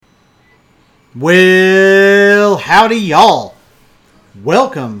Well, howdy y'all.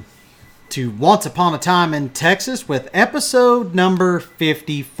 Welcome to Once Upon a Time in Texas with episode number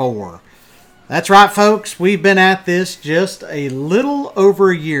 54. That's right, folks. We've been at this just a little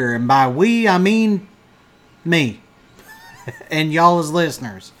over a year. And by we, I mean me and y'all as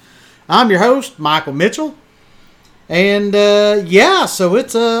listeners. I'm your host, Michael Mitchell. And so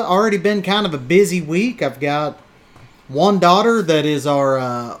it's already been kind of a busy week. I've got one daughter that is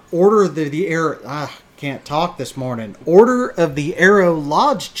our Order of the Arrow. I can't talk this morning. Order of the Arrow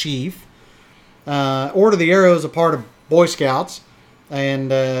Lodge Chief. Order of the Arrow is a part of Boy Scouts,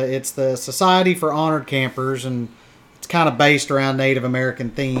 and it's the Society for Honored Campers, and it's kind of based around Native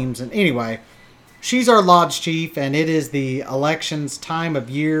American themes. And anyway, she's our Lodge Chief, and it is the elections time of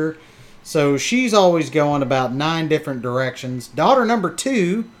year, so she's always going about 9 different directions. Daughter number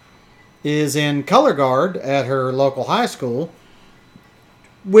 2 is in color guard at her local high school,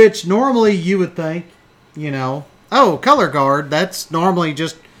 which normally you would think, color guard, that's normally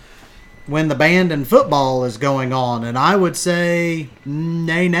just when the band and football is going on. And I would say,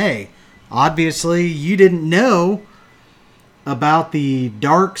 nay. Obviously, you didn't know about the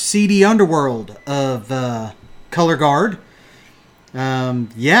dark, seedy underworld of color guard.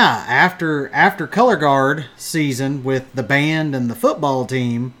 After color guard season with the band and the football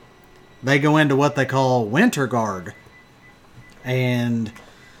team, they go into what they call winter guard. And,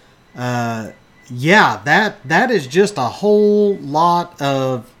 that is just a whole lot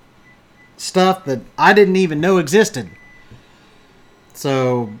of stuff that I didn't even know existed.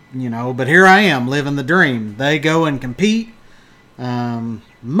 So, but here I am living the dream. They go and compete.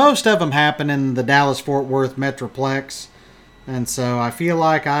 Most of them happen in the Dallas-Fort Worth Metroplex. And so I feel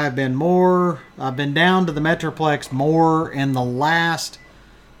like I've been down to the Metroplex more in the last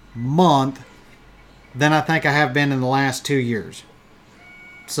month than I think I have been in the last 2 years.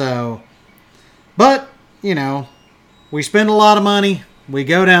 So, but, we spend a lot of money. We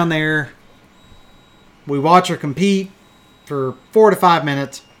go down there. We watch her compete for 4 to 5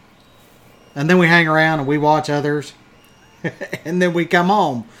 minutes. And then we hang around and we watch others. And then we come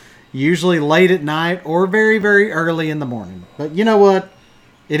home. Usually late at night or very, very early in the morning. But you know what?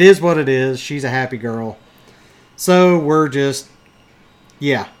 It is what it is. She's a happy girl. So we're just,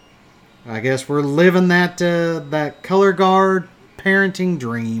 I guess we're living that color guard parenting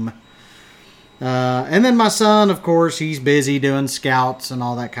dream. And then my son, of course, he's busy doing scouts and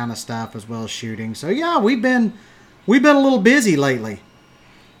all that kind of stuff as well as shooting. So yeah, we've been a little busy lately.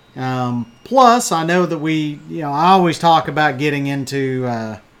 Plus, I know that I always talk about getting into,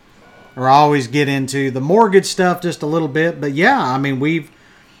 or I always get into the mortgage stuff just a little bit. But yeah, I mean, we've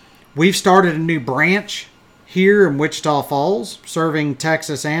started a new branch here in Wichita Falls, serving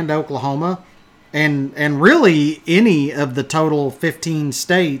Texas and Oklahoma, and really any of the total 15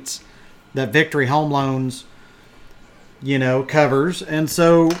 states that Victory Home Loans, covers. And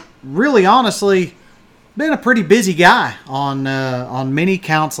so, really, honestly, been a pretty busy guy on many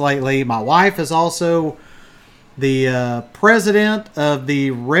counts lately. My wife is also the president of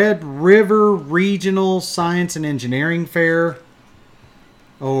the Red River Regional Science and Engineering Fair,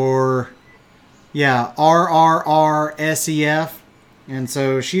 or RRRSEF. And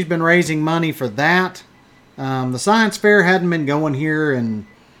so she's been raising money for that. The science fair hadn't been going here in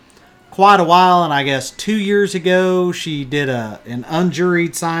quite a while, and I guess 2 years ago she did an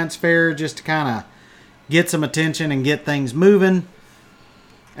unjuried science fair just to kind of get some attention and get things moving.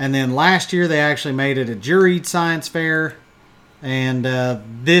 And then last year they actually made it a juried science fair. And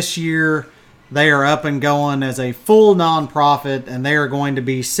this year they are up and going as a full nonprofit, and they are going to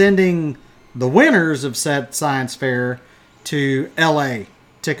be sending the winners of said science fair to LA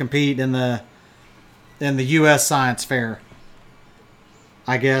to compete in the US Science Fair,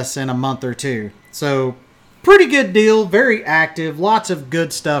 I guess, in a month or two. So pretty good deal, very active, lots of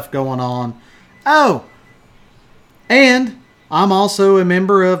good stuff going on. Oh, and I'm also a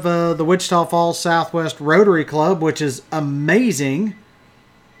member of the Wichita Falls Southwest Rotary Club, which is amazing.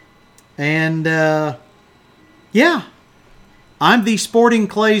 And I'm the Sporting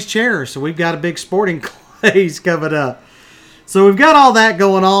Clays chair, so we've got a big Sporting Clays coming up. So we've got all that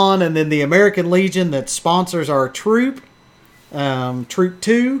going on, and then the American Legion that sponsors our troop, Troop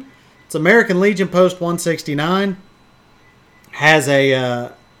 2. It's American Legion Post 169. Has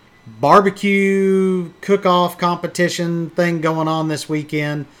a barbecue cook-off competition thing going on this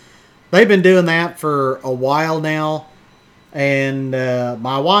weekend. They've been doing that for a while now. And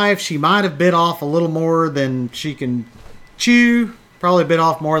my wife, she might have bit off a little more than she can chew. Probably bit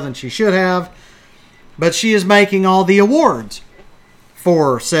off more than she should have. But she is making all the awards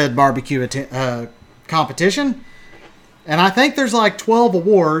for said barbecue competition. And I think there's like 12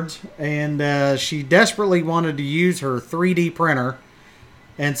 awards, and she desperately wanted to use her 3D printer.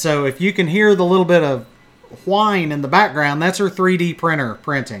 And so if you can hear the little bit of whine in the background, that's her 3D printer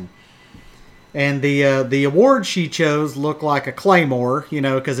printing. And the award she chose looked like a claymore,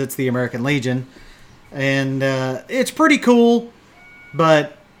 because it's the American Legion. And it's pretty cool,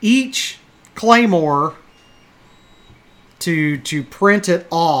 but each claymore, to print it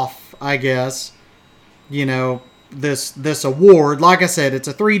off, I guess, this award, like I said, it's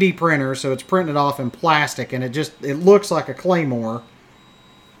a 3D printer, so it's printed off in plastic, and it looks like a claymore.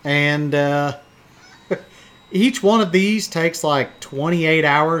 And each one of these takes like 28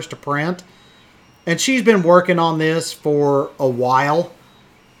 hours to print. And she's been working on this for a while.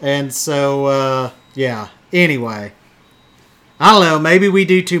 And so, yeah. Anyway, I don't know. Maybe we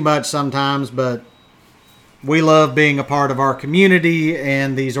do too much sometimes, but we love being a part of our community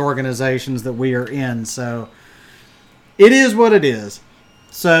and these organizations that we are in. So it is what it is.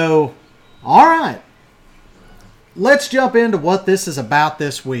 So, all right. Let's jump into what this is about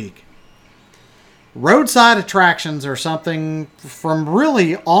this week. Roadside attractions are something from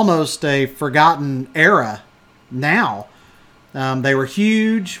really almost a forgotten era now. They were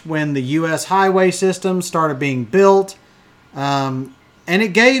huge when the U.S. highway system started being built. And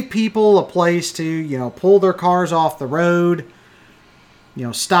it gave people a place to, pull their cars off the road,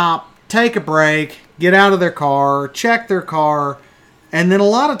 stop, take a break, get out of their car, check their car. And then a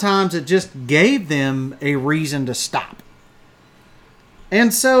lot of times it just gave them a reason to stop.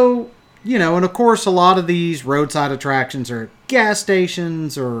 And so, and of course a lot of these roadside attractions are gas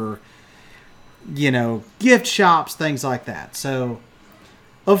stations or, gift shops, things like that. So,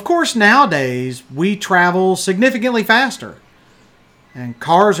 of course nowadays we travel significantly faster. And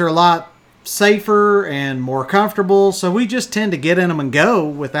cars are a lot safer and more comfortable. So we just tend to get in them and go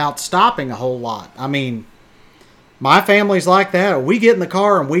without stopping a whole lot. I mean, my family's like that. We get in the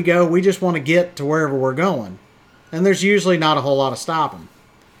car and we go. We just want to get to wherever we're going. And there's usually not a whole lot of stopping.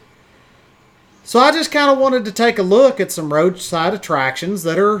 So I just kind of wanted to take a look at some roadside attractions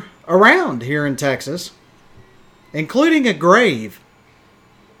that are around here in Texas, including a grave,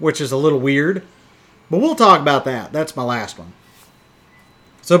 which is a little weird. But we'll talk about that. That's my last one.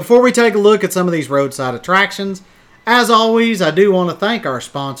 So before we take a look at some of these roadside attractions, as always, I do want to thank our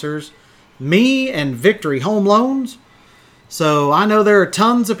sponsors, me and Victory Home Loans. So I know there are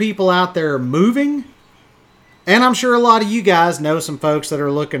tons of people out there moving, and I'm sure a lot of you guys know some folks that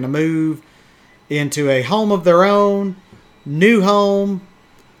are looking to move into a home of their own, new home,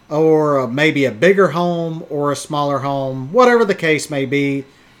 or maybe a bigger home or a smaller home, whatever the case may be.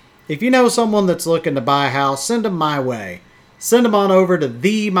 If you know someone that's looking to buy a house, send them my way. Send them on over to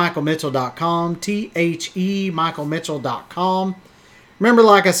themichaelmitchell.com, THEMichaelmitchell.com. Remember,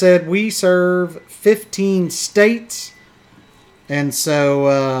 like I said, we serve 15 states. And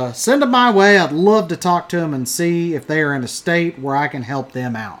so send them my way. I'd love to talk to them and see if they are in a state where I can help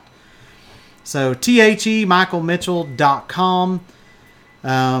them out. So THEMichaelmitchell.com.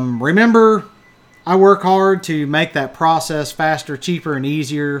 Remember, I work hard to make that process faster, cheaper, and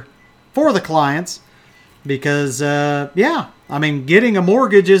easier for the clients. Because, getting a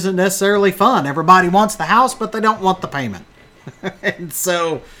mortgage isn't necessarily fun. Everybody wants the house, but they don't want the payment. And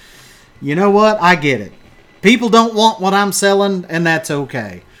so, you know what? I get it. People don't want what I'm selling, and that's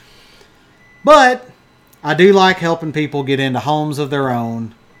okay. But I do like helping people get into homes of their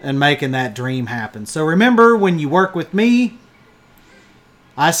own and making that dream happen. So remember, when you work with me,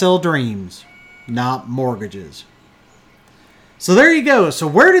 I sell dreams, not mortgages. So there you go. So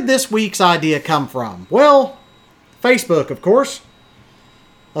where did this week's idea come from? Well, Facebook, of course.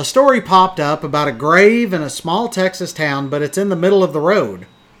 A story popped up about a grave in a small Texas town, but it's in the middle of the road.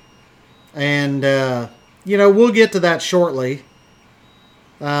 And, we'll get to that shortly.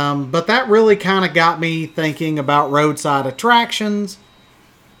 But that really kind of got me thinking about roadside attractions.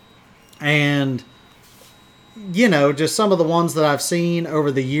 And, just some of the ones that I've seen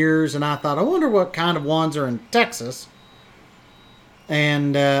over the years. And I thought, I wonder what kind of ones are in Texas.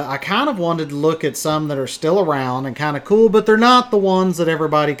 And I kind of wanted to look at some that are still around and kind of cool, but they're not the ones that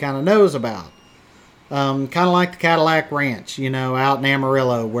everybody kind of knows about. Kind of like the Cadillac Ranch, out in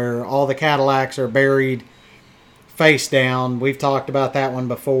Amarillo, where all the Cadillacs are buried face down. We've talked about that one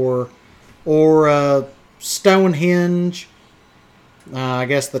before. Or Stonehenge. I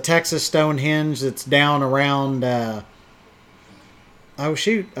guess the Texas Stonehenge that's down around... I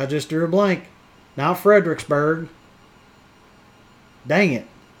just drew a blank. Not Fredericksburg. Dang it.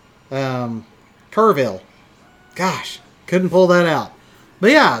 Kerrville. Gosh, couldn't pull that out.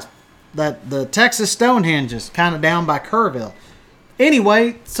 But yeah, the Texas Stonehenge is kind of down by Kerrville.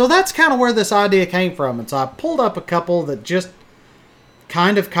 Anyway, so that's kind of where this idea came from. And so I pulled up a couple that just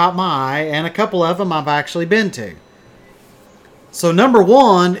kind of caught my eye, and a couple of them I've actually been to. So number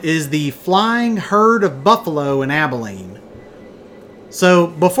one is the Flying Herd of Buffalo in Abilene. So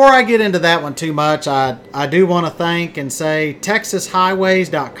before I get into that one too much, I do want to thank and say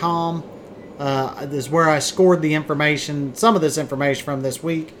TexasHighways.com is where I scored the information, some of this information from this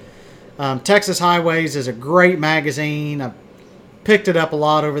week. Texas Highways is a great magazine. I've picked it up a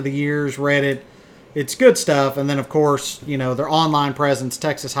lot over the years, read it. It's good stuff. And then, of course, their online presence,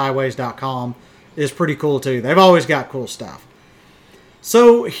 TexasHighways.com, is pretty cool too. They've always got cool stuff.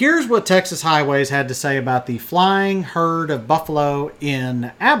 So here's what Texas Highways had to say about the Flying Herd of Buffalo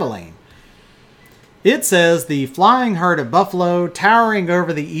in Abilene. It says the Flying Herd of Buffalo towering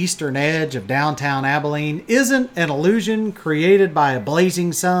over the eastern edge of downtown Abilene isn't an illusion created by a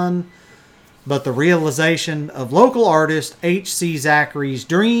blazing sun, but the realization of local artist H.C. Zachary's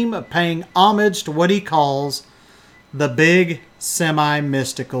dream of paying homage to what he calls the big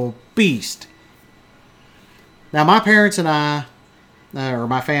semi-mystical beast. Now, my parents and I, or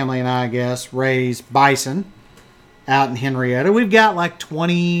my family and I guess, raise bison out in Henrietta. We've got like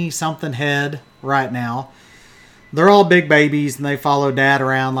 20-something head right now. They're all big babies, and they follow Dad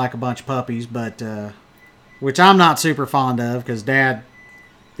around like a bunch of puppies, but which I'm not super fond of, because Dad,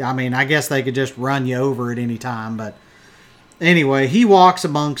 I guess they could just run you over at any time, but anyway, he walks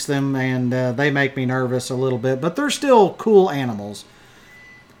amongst them, and they make me nervous a little bit, but they're still cool animals.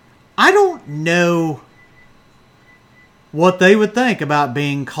 I don't know what they would think about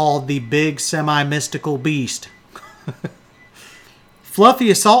being called the big semi-mystical beast. Fluffy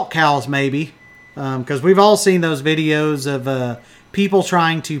assault cows, maybe, because we've all seen those videos of people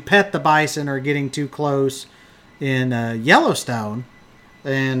trying to pet the bison or getting too close in Yellowstone.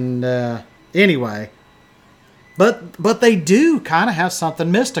 And anyway, but they do kind of have something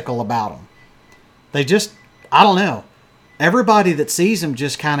mystical about them. They just, I don't know. Everybody that sees them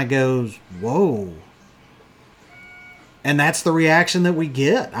just kind of goes, whoa. And that's the reaction that we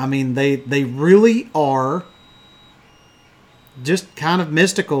get. They really are just kind of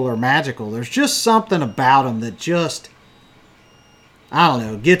mystical or magical. There's just something about them that just, I don't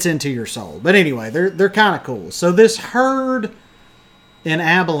know, gets into your soul. But anyway, they're kind of cool. So this herd in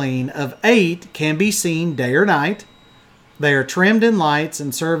Abilene of 8 can be seen day or night. They are trimmed in lights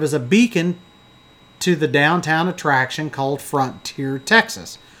and serve as a beacon to the downtown attraction called Frontier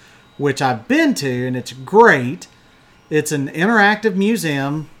Texas, which I've been to, and it's great. It's an interactive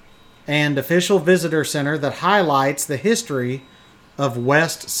museum and official visitor center that highlights the history of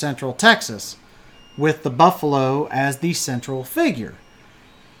West Central Texas, with the buffalo as the central figure.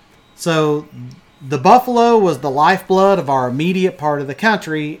 So the buffalo was the lifeblood of our immediate part of the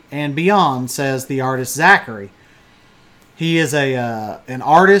country and beyond, says the artist Zachary. He is an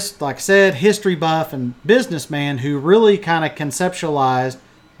artist, like I said, history buff and businessman who really kind of conceptualized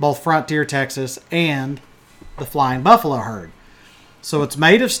both Frontier Texas and the Flying Buffalo Herd. So it's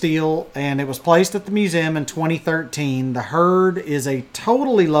made of steel, and it was placed at the museum in 2013. The herd is a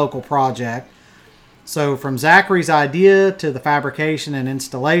totally local project. So from Zachary's idea to the fabrication and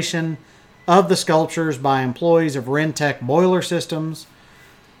installation of the sculptures by employees of Rentec Boiler Systems.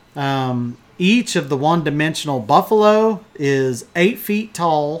 Each of the one-dimensional buffalo is 8 feet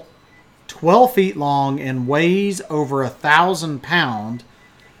tall, 12 feet long, and weighs over 1,000 pounds.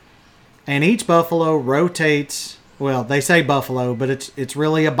 And each buffalo rotates, well, they say buffalo, but it's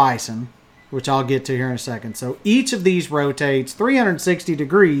really a bison, which I'll get to here in a second. So each of these rotates 360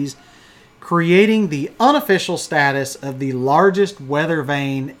 degrees, creating the unofficial status of the largest weather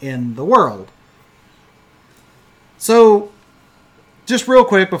vane in the world. So, just real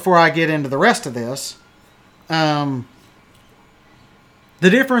quick before I get into the rest of this, the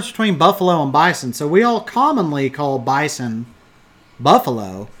difference between buffalo and bison. So we all commonly call bison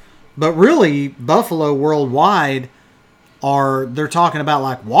buffalo, but really buffalo worldwide they're talking about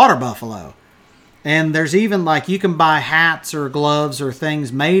like water buffalo. And there's even like you can buy hats or gloves or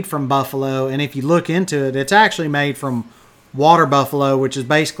things made from buffalo. And if you look into it, it's actually made from water buffalo, which is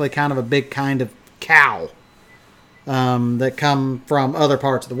basically kind of a big kind of cow that come from other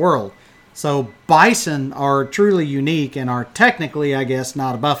parts of the world. So bison are truly unique and are technically, I guess,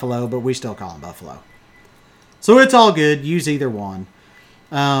 not a buffalo, but we still call them buffalo. So it's all good. Use either one.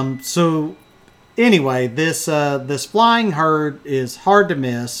 So anyway, this flying herd is hard to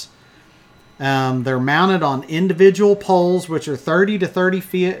miss. They're mounted on individual poles, which are 30 to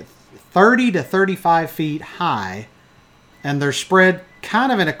 35 feet high, and they're spread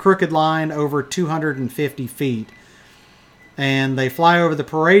kind of in a crooked line over 250 feet. And they fly over the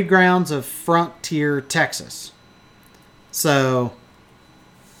parade grounds of Frontier, Texas. So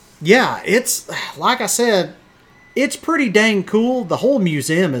yeah, it's, like I said, it's pretty dang cool. The whole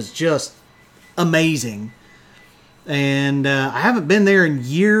museum is just amazing. And I haven't been there in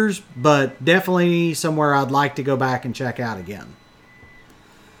years, but definitely somewhere I'd like to go back and check out again.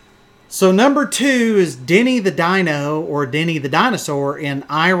 So number 2 is Denny the Dino, or Denny the Dinosaur, in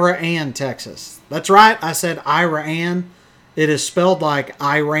Ira Ann, Texas. That's right, I said Ira Ann. It is spelled like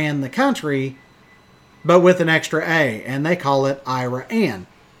Iran the country, but with an extra A, and they call it Ira Ann.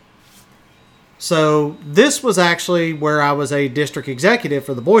 So this was actually where I was a district executive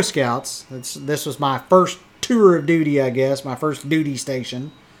for the Boy Scouts. This was my first tour of duty, I guess, my first duty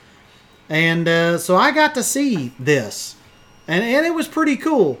station. And so I got to see this, and it was pretty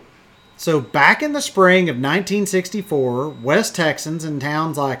cool. So back in the spring of 1964, West Texans in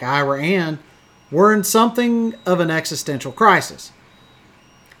towns like Ira Ann were in something of an existential crisis.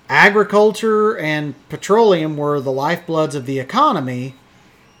 Agriculture and petroleum were the lifebloods of the economy,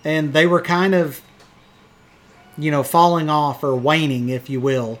 and they were kind of, falling off or waning, if you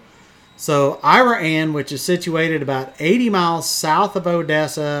will. So Ira Ann, which is situated about 80 miles south of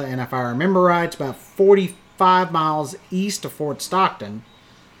Odessa, and if I remember right, it's about 45 miles east of Fort Stockton,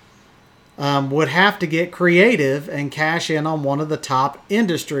 would have to get creative and cash in on one of the top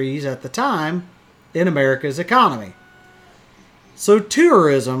industries at the time in America's economy. So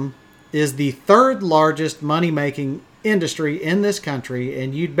tourism is the third largest money-making industry in this country,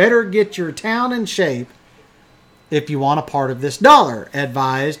 and you'd better get your town in shape if you want a part of this dollar,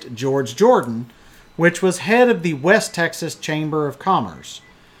 advised George Jordan, which was head of the West Texas Chamber of Commerce.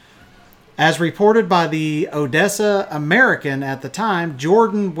 As reported by the Odessa American at the time,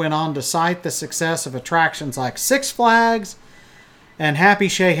 Jordan went on to cite the success of attractions like Six Flags and Happy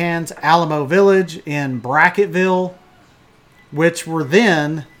Shahan's Alamo Village in Brackettville, which were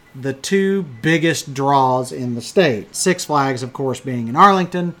then the 2 biggest draws in the state. Six Flags, of course, being in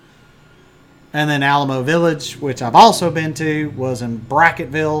Arlington, and then Alamo Village, which I've also been to, was in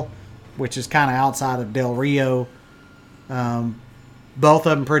Brackettville, which is kind of outside of Del Rio. Both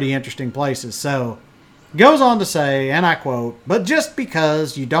of them pretty interesting places. So, goes on to say, and I quote, "But just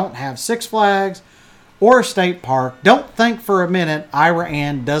because you don't have Six Flags or a state park, don't think for a minute Ira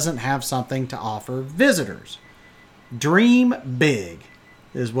Ann doesn't have something to offer visitors. Dream big,"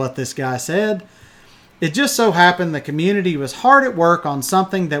 is what this guy said. It just so happened the community was hard at work on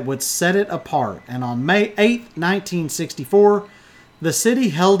something that would set it apart. And on May 8, 1964, the city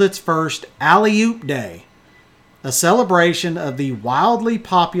held its first Alley-Oop Day, a celebration of the wildly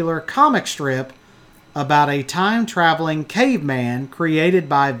popular comic strip about a time-traveling caveman created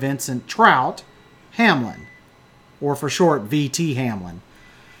by Vincent Trout Hamlin, or for short, V.T. Hamlin.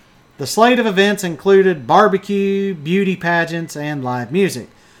 The slate of events included barbecue, beauty pageants, and live music.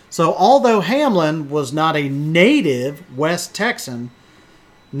 So although Hamlin was not a native West Texan,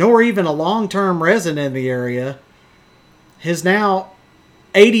 nor even a long-term resident in the area, his now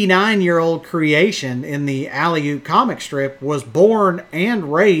 89-year-old creation in the Alley-Oop comic strip was born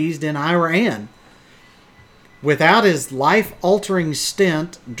and raised in Ira Ann. Without his life-altering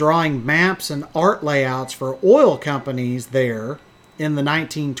stint drawing maps and art layouts for oil companies there in the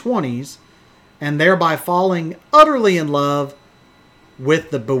 1920s, and thereby falling utterly in love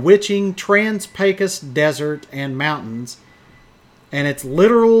with the bewitching Trans-Pecos Desert and mountains, and its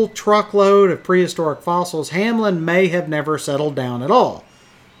literal truckload of prehistoric fossils, Hamlin may have never settled down at all.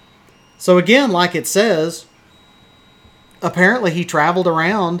 So again, like it says, apparently he traveled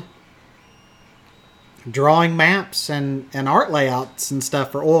around drawing maps and art layouts and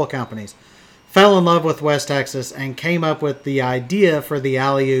stuff for oil companies, fell in love with West Texas, and came up with the idea for the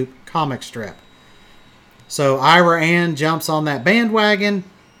Alley-Oop comic strip. So Ira Ann jumps on that bandwagon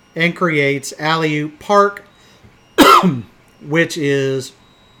and creates Alley-Oop Park, which is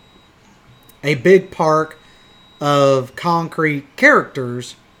a big park of concrete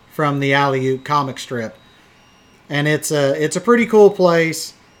characters from the Alley-Oop comic strip. And it's a pretty cool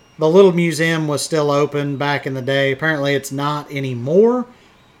place. The little museum was still open back in the day. Apparently it's not anymore.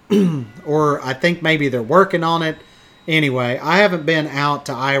 Or I think maybe they're working on it. Anyway, I haven't been out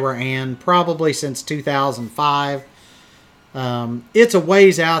to Ira Ann probably since 2005. It's a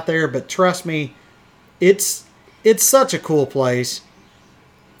ways out there, but trust me, it's such a cool place.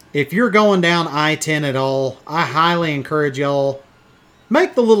 If you're going down I-10 at all, I highly encourage y'all,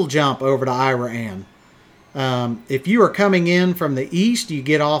 make the little jump over to Ira Ann. If you are coming in from the east, you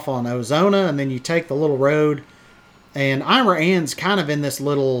get off on Ozona, and then you take the little road. And Ira Ann's kind of in this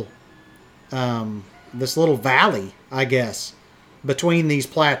little valley, I guess, between these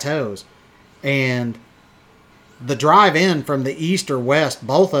plateaus. And the drive in from the east or west,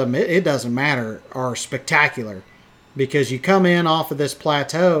 both of them, it doesn't matter, are spectacular. because you come in off of this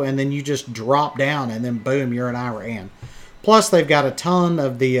plateau and then you just drop down and then boom, you're in Iran. Plus, they've got a ton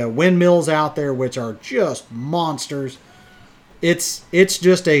of the windmills out there, which are just monsters. It's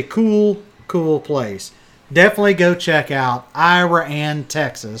just a cool place. Definitely go check out Iran,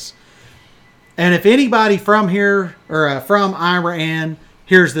 Texas. And if anybody from here or from Iran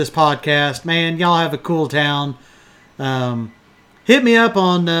hears this podcast, man, y'all have a cool town. Hit me up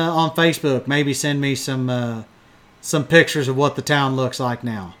on Facebook. Maybe send me some pictures of what the town looks like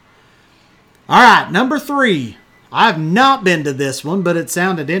now. All right, number 3. I've not been to this one, but it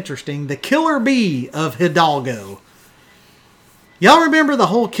sounded interesting. The Killer Bee of Hidalgo. Y'all remember the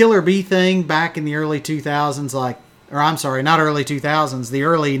whole Killer Bee thing back in the early 2000s? Not early 2000s, the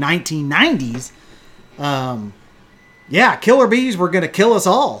early 1990s. Killer bees were going to kill us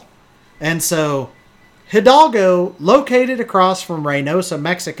all. And so Hidalgo, located across from Reynosa,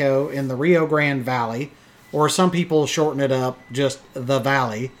 Mexico in the Rio Grande Valley, or some people shorten it up, just the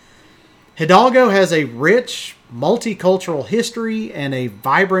Valley. Hidalgo has a rich, multicultural history and a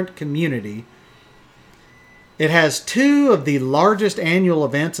vibrant community. It has 2 of the largest annual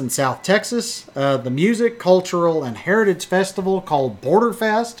events in South Texas, the Music, Cultural, and Heritage Festival called Border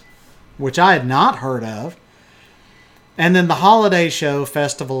Fest, which I had not heard of, and then the holiday show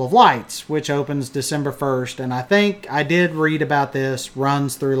Festival of Lights, which opens December 1st, and I think I did read about this,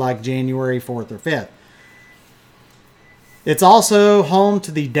 runs through like January 4th or 5th. It's also home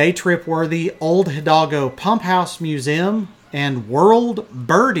to the day trip worthy Old Hidalgo Pump House Museum and World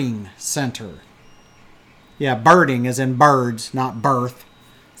Birding Center. Yeah, birding as in birds, not birth.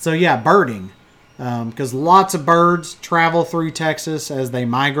 So yeah, birding. Because lots of birds travel through Texas as they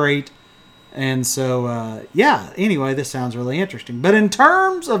migrate. And so, anyway, this sounds really interesting. But in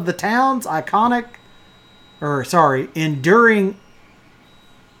terms of the town's enduring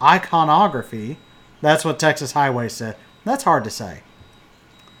iconography, that's what Texas Highway said. That's hard to say.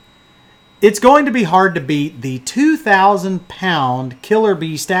 It's going to be hard to beat the 2,000-pound Killer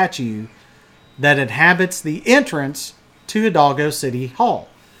Bee statue that inhabits the entrance to Hidalgo City Hall.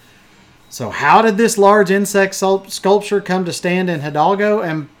 So how did this large insect sculpture come to stand in Hidalgo?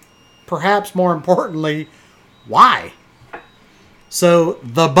 And perhaps more importantly, why? So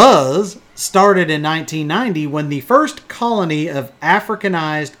the buzz started in 1990 when the first colony of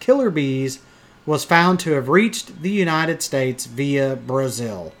Africanized killer bees was found to have reached the United States via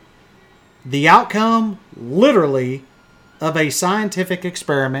Brazil. The outcome, literally, of a scientific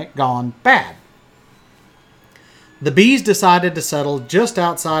experiment gone bad. The bees decided to settle just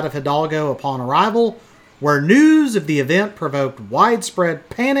outside of Hidalgo upon arrival, where news of the event provoked widespread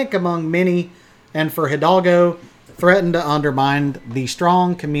panic among many, and for Hidalgo, threatened to undermine the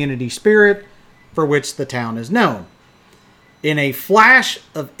strong community spirit for which the town is known. In a flash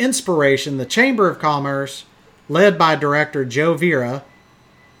of inspiration, the Chamber of Commerce, led by Director Joe Vera,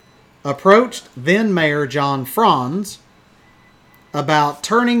 approached then Mayor John Franz about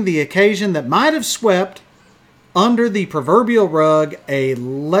turning the occasion that might have swept under the proverbial rug a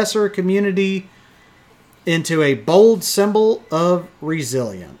lesser community into a bold symbol of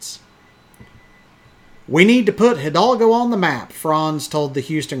resilience. We need to put Hidalgo on the map, Franz told the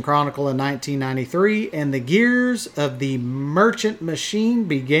Houston Chronicle in 1993, and the gears of the merchant machine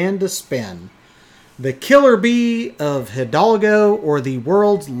began to spin. The Killer Bee of Hidalgo, or the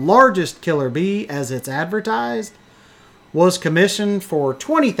world's largest killer bee as it's advertised, was commissioned for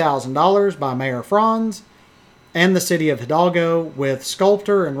 $20,000 by Mayor Franz and the city of Hidalgo, with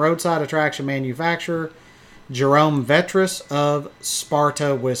sculptor and roadside attraction manufacturer Jerome Vetras of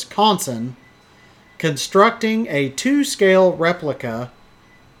Sparta, Wisconsin, constructing a 2-scale replica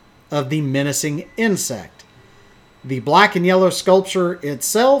of the menacing insect. The black and yellow sculpture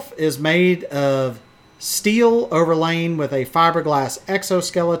itself is made of steel overlain with a fiberglass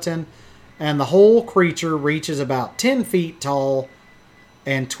exoskeleton, and the whole creature reaches about 10 feet tall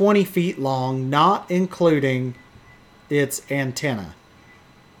and 20 feet long, not including its antenna.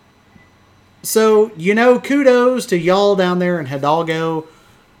 So, kudos to y'all down there in Hidalgo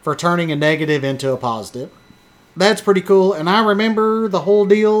for turning a negative into a positive. That's pretty cool. And I remember the whole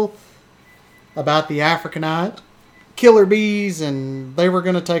deal about the Africanized killer bees, and they were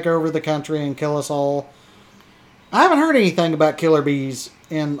going to take over the country and kill us all. I haven't heard anything about killer bees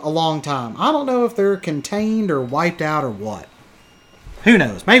in a long time. I don't know if they're contained or wiped out or what. Who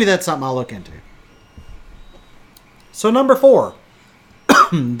knows? Maybe that's something I'll look into. So number 4,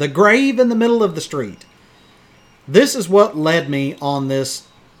 the grave in the middle of the street. This is what led me on this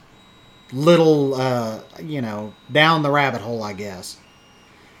little, down the rabbit hole, I guess.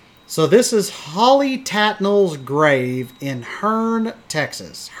 So this is Holly Tatnall's grave in Hearne,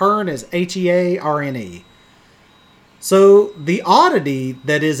 Texas. Hearne is Hearne. So the oddity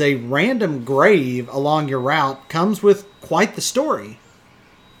that is a random grave along your route comes with quite the story.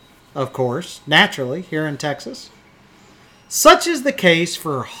 Of course, naturally, here in Texas. Such is the case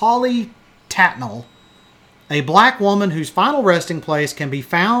for Holly Tatnall, a black woman whose final resting place can be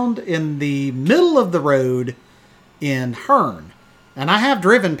found in the middle of the road in Hearne. And I have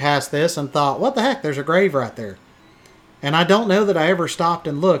driven past this and thought, what the heck, there's a grave right there. And I don't know that I ever stopped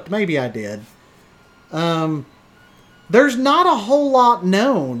and looked. Maybe I did. There's not a whole lot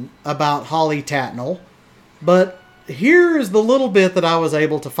known about Holly Tatnall, but here is the little bit that I was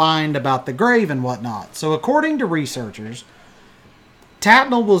able to find about the grave and whatnot. So according to researchers,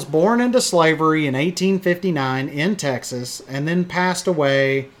 Tatnall was born into slavery in 1859 in Texas and then passed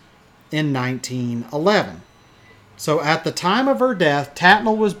away in 1911. So at the time of her death,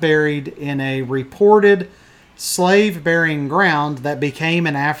 Tatnall was buried in a reported slave burying ground that became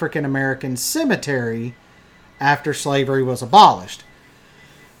an African American cemetery after slavery was abolished.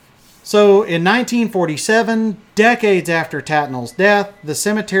 So in 1947, decades after Tatnall's death, the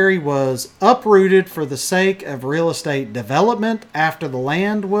cemetery was uprooted for the sake of real estate development after the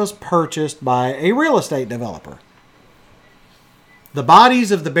land was purchased by a real estate developer. The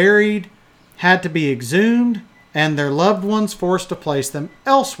bodies of the buried had to be exhumed and their loved ones forced to place them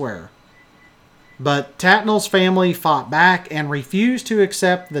elsewhere. But Tatnall's family fought back and refused to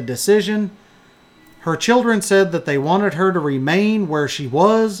accept the decision. Her children said that they wanted her to remain where she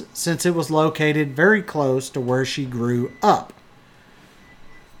was since it was located very close to where she grew up.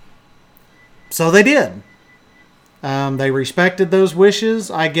 So they did. They respected those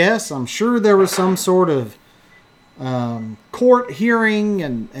wishes, I guess. I'm sure there was some sort of court hearing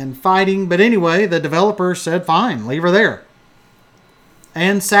and fighting. But anyway, the developers said, fine, leave her there.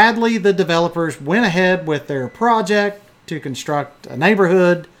 And sadly, the developers went ahead with their project to construct a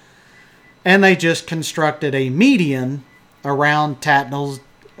neighborhood. And they just constructed a median around Tatnall's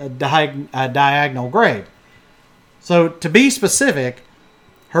diagonal grave. So to be specific,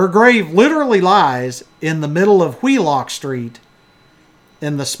 her grave literally lies in the middle of Wheelock Street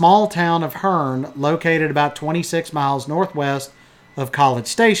in the small town of Hearne, located about 26 miles northwest of College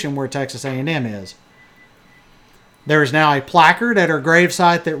Station, where Texas A&M is. There is now a placard at her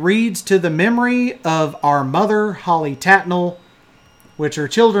gravesite that reads, "To the memory of our mother, Holly Tatnall," which her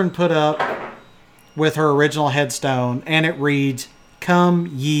children put up with her original headstone, and it reads, "Come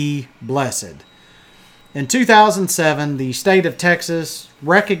ye blessed." In 2007, the state of Texas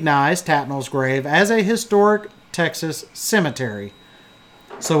recognized Tatnall's grave as a historic Texas cemetery.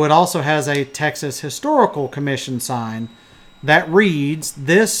 So it also has a Texas Historical Commission sign that reads,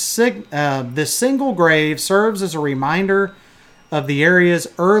 this single grave serves as a reminder of the area's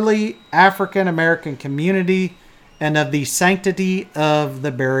early African American community and of the sanctity of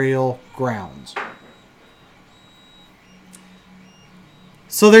the burial grounds.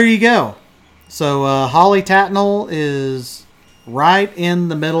 So there you go. So Holly Tatnall is right in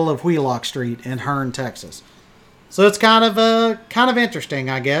the middle of Wheelock Street in Hearne, Texas. So it's kind of interesting,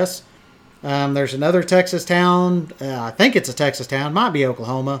 I guess. There's another Texas town, I think it's a Texas town, might be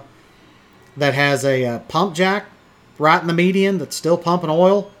Oklahoma, that has a pump jack right in the median that's still pumping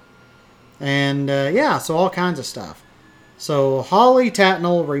oil. And so all kinds of stuff. So Holly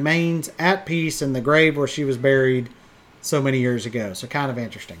Tatnall remains at peace in the grave where she was buried so many years ago. So kind of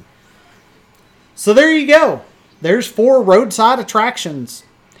interesting. So there you go. There's 4 roadside attractions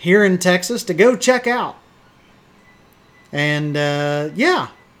here in Texas to go check out. And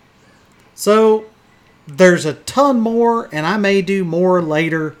so there's a ton more, and I may do more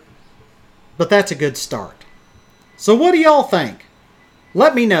later, but that's a good start. So what do y'all think?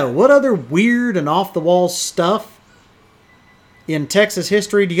 Let me know. What other weird and off-the-wall stuff in Texas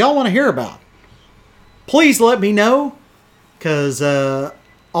history do y'all want to hear about? Please let me know, because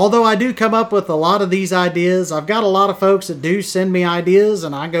although I do come up with a lot of these ideas, I've got a lot of folks that do send me ideas,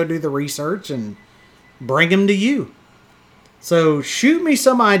 and I go do the research and bring them to you. So shoot me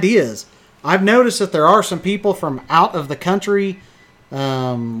some ideas. I've noticed that there are some people from out of the country.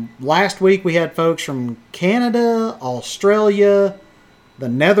 Last week we had folks from Canada, Australia, the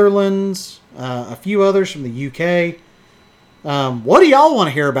Netherlands, a few others from the UK. What do y'all want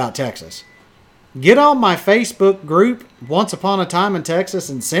to hear about Texas? Get on my Facebook group, Once Upon a Time in Texas,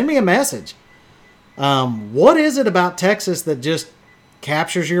 and send me a message. What is it about Texas that just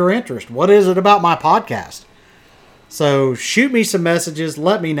captures your interest? What is it about my podcast? So shoot me some messages.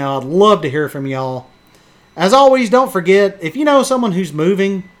 Let me know. I'd love to hear from y'all. As always, don't forget, if you know someone who's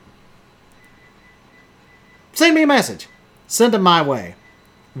moving, send me a message. Send them my way.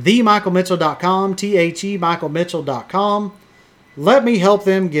 TheMichaelMitchell.com, TheMichaelMitchell.com. Let me help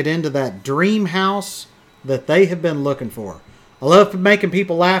them get into that dream house that they have been looking for. I love making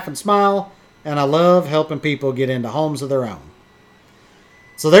people laugh and smile, and I love helping people get into homes of their own.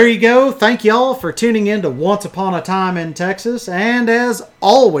 So there you go. Thank y'all for tuning in to Once Upon a Time in Texas. And as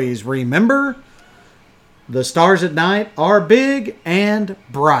always, remember, the stars at night are big and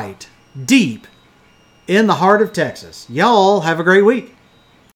bright, deep in the heart of Texas. Y'all have a great week.